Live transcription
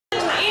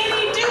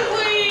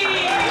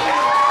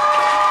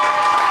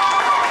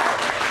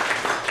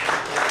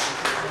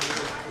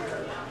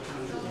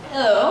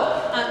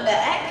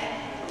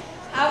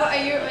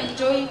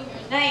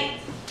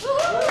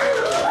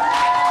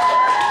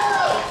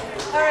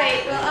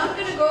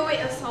go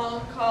with a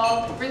song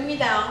called Bring Me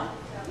Down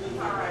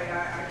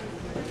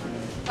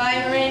by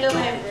Miranda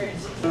Lambert.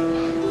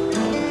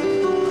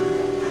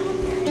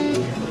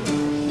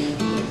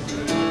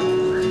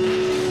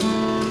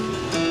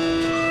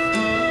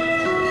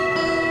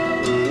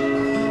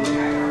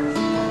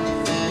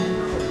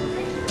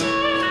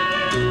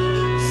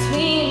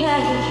 Sweet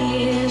like a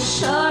kiss,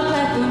 sharp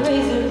like a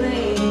razor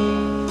blade.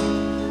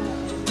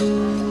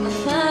 I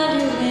find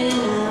you when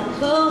I'm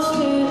close to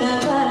the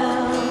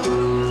bottom.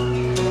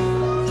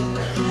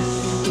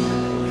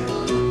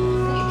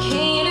 You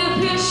can't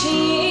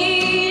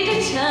appreciate the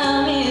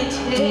time it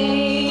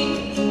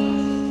takes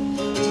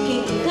to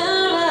get the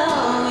girl I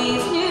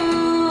always knew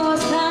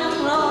was kind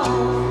wrong.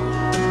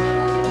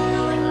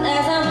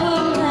 As I'm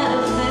putting out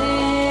a flame,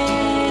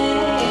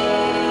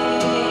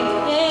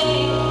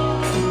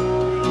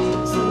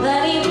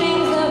 somebody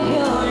brings up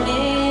your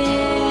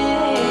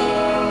name.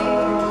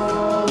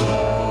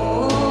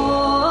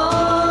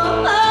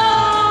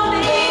 Oh,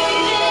 baby,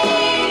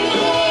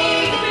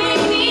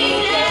 bring me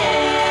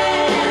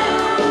down.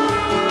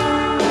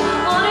 I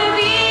wanna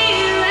be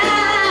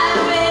right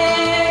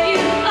where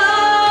you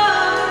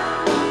are.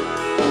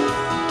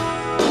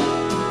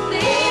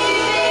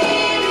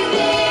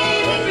 Baby,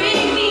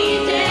 bring me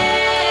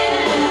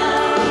down.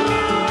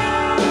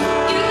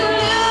 You can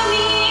look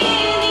me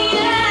in the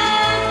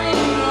eye,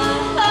 break my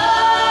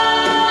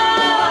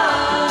heart,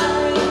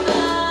 break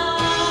my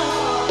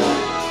heart.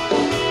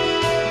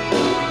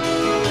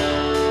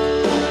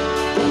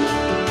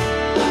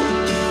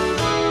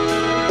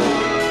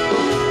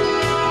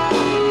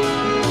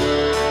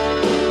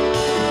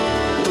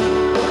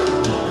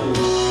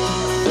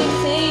 6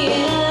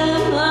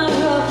 a.m.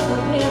 across the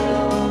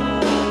pillow.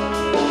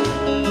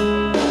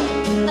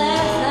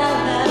 Last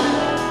night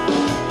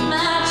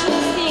my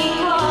trusting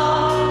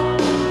call.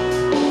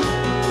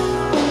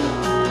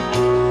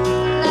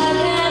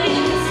 Like I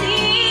didn't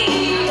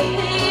see the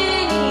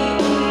pain.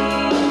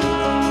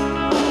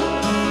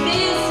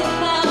 This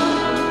found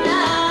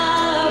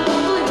love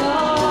with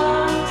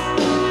yours.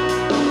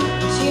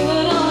 She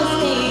would always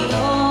stay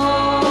gone.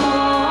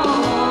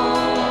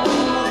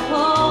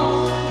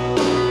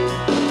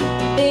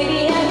 Baby,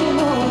 I can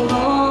hold on.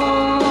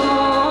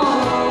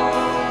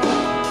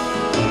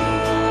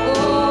 Oh,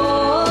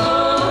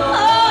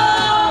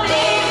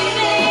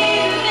 baby,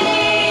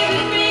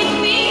 bring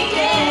me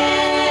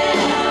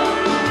down.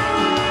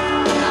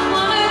 I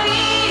wanna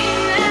be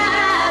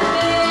right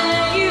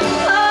where you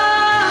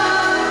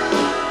are.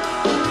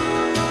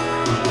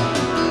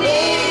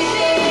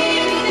 Baby,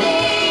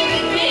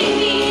 bring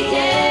me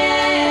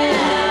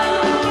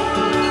down.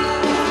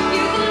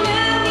 You can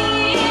look me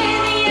in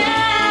the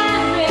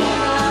eye, break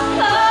my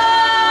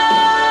heart.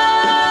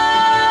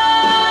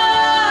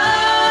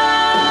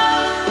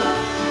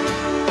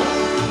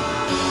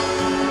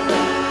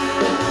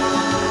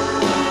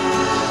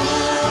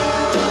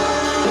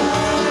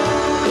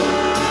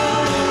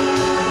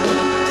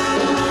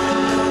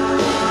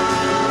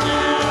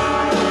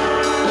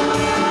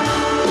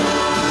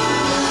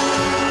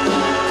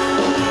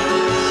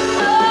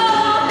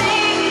 Oh,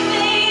 baby,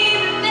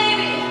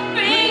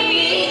 bring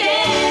me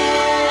down.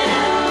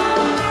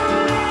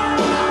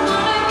 I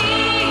wanna be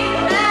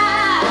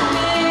right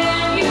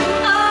where you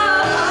are.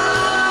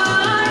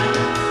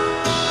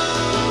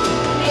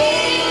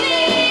 Baby,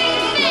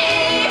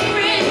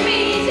 bring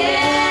me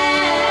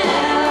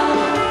down.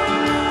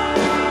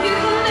 You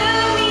can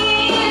look me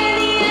in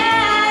the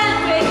eye,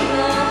 break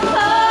my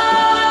heart.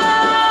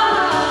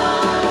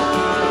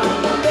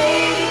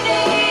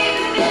 Baby,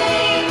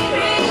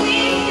 bring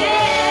me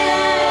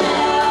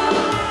down.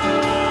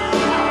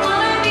 I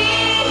wanna be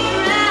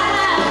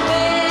right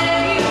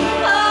where you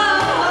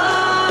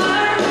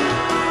are.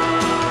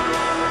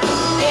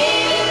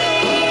 Baby,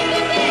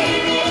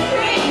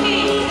 bring me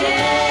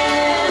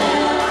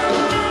down.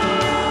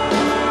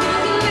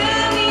 You can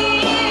look me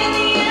in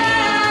the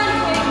eye,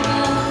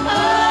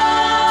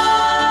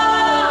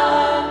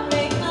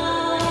 break my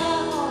heart,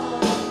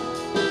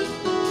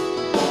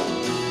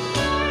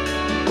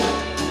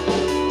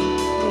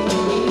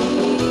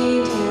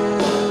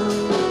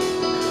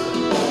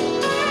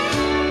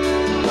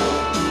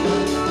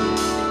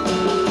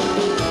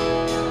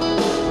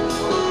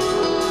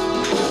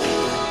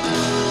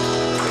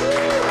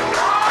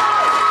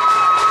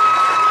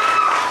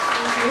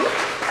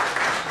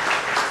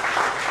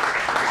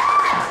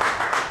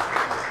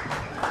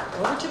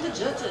 Over to the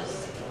judges.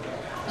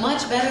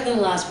 Much better than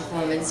the last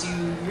performance. You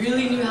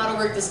really knew how to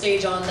work the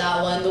stage on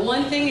that one. The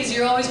one thing is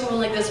you're always going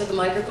like this with the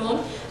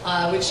microphone,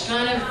 which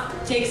kind of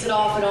takes it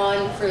off and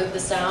on for the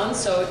sound.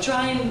 So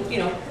try and,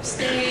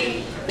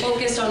 stay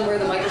focused on where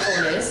the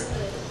microphone is.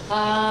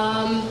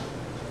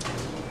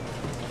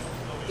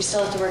 You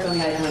still have to work on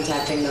the eye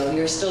contact thing though.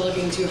 You're still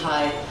looking too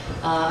high.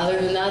 Other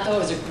than that though, it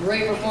was a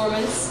great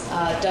performance.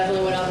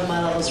 Definitely went up in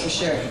my levels for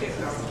sure.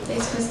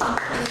 Thanks, Krista.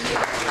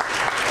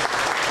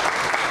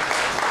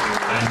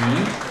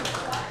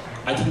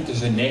 I think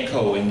there's an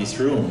echo in this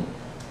room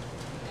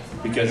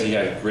because you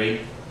had a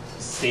great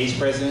stage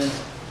presence,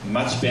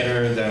 much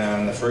better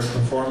than the first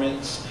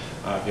performance.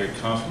 Very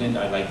confident.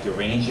 I like the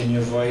range in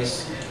your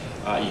voice.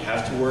 You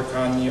have to work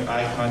on your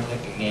eye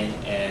contact again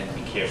and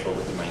be careful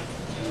with the mic.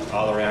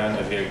 All around,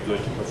 a very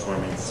good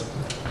performance.